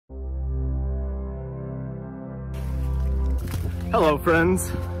Hello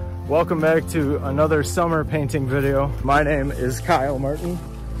friends, welcome back to another summer painting video. My name is Kyle Martin.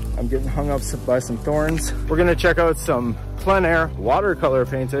 I'm getting hung up by some thorns. We're gonna check out some plein air watercolor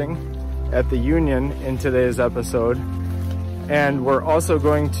painting at the Union in today's episode. And we're also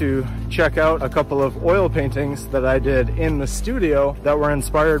going to check out a couple of oil paintings that I did in the studio that were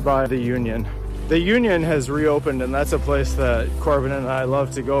inspired by the Union. The Union has reopened, and that's a place that Corbin and I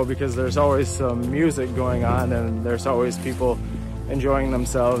love to go because there's always some music going on and there's always people enjoying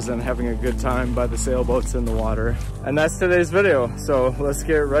themselves and having a good time by the sailboats in the water. And that's today's video. So let's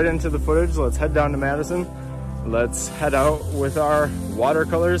get right into the footage. Let's head down to Madison. Let's head out with our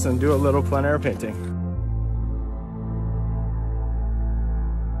watercolors and do a little plein air painting.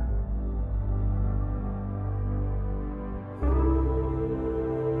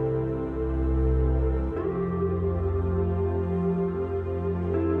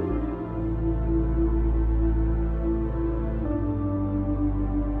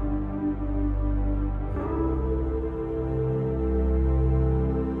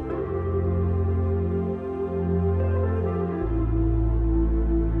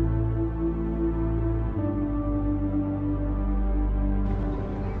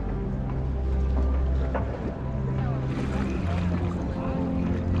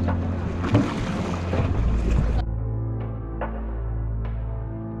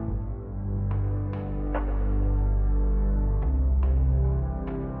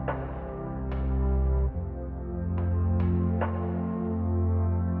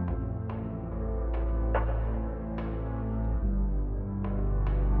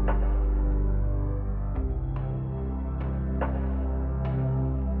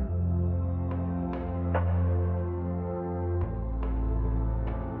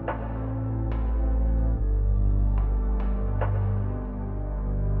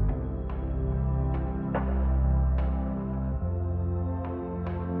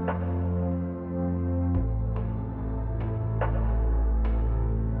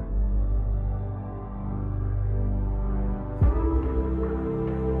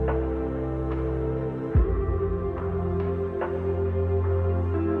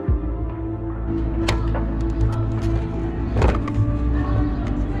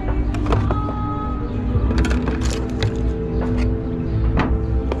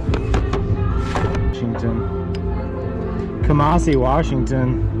 Kamasi,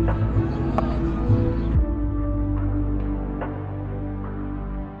 Washington.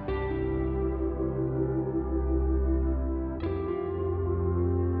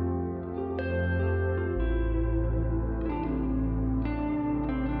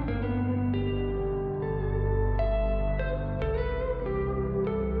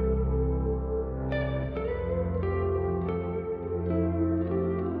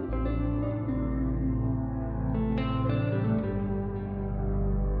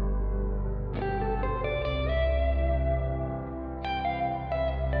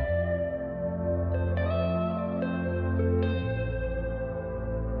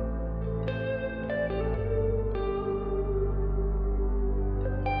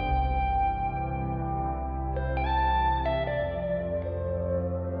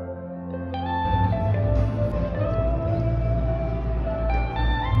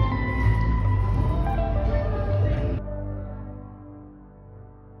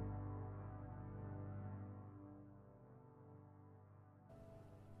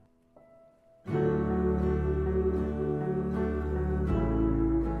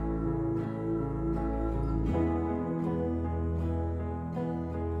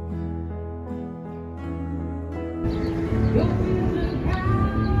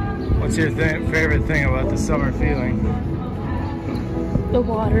 What's your favorite thing about the summer feeling? The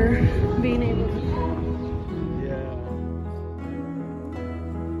water, being able to...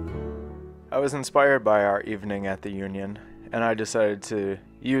 I was inspired by our evening at the Union, and I decided to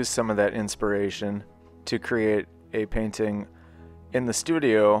use some of that inspiration to create a painting in the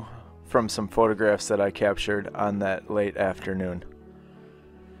studio from some photographs that I captured on that late afternoon.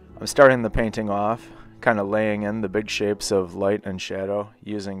 I'm starting the painting off, kind of laying in the big shapes of light and shadow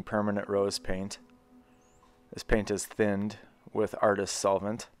using permanent rose paint. This paint is thinned with artist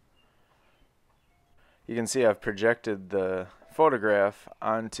solvent. You can see I've projected the photograph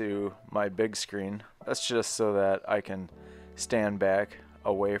onto my big screen. That's just so that I can stand back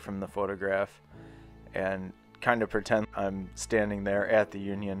away from the photograph and kind of pretend I'm standing there at the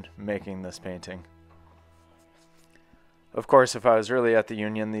Union making this painting. Of course, if I was really at the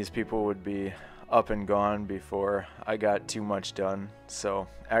Union, these people would be up and gone before I got too much done, so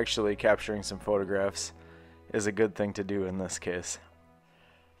actually capturing some photographs is a good thing to do in this case.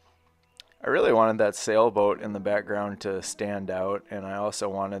 I really wanted that sailboat in the background to stand out, and I also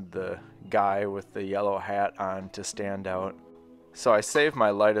wanted the guy with the yellow hat on to stand out. So I saved my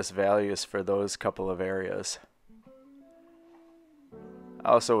lightest values for those couple of areas.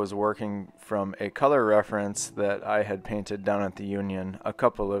 I also was working from a color reference that I had painted down at the Union a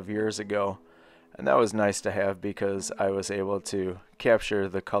couple of years ago, and that was nice to have because I was able to capture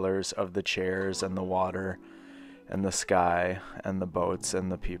the colors of the chairs and the water and the sky and the boats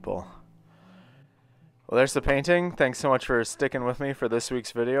and the people. Well, there's the painting. Thanks so much for sticking with me for this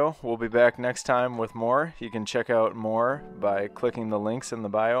week's video. We'll be back next time with more. You can check out more by clicking the links in the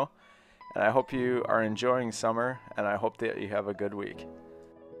bio. And I hope you are enjoying summer, and I hope that you have a good week.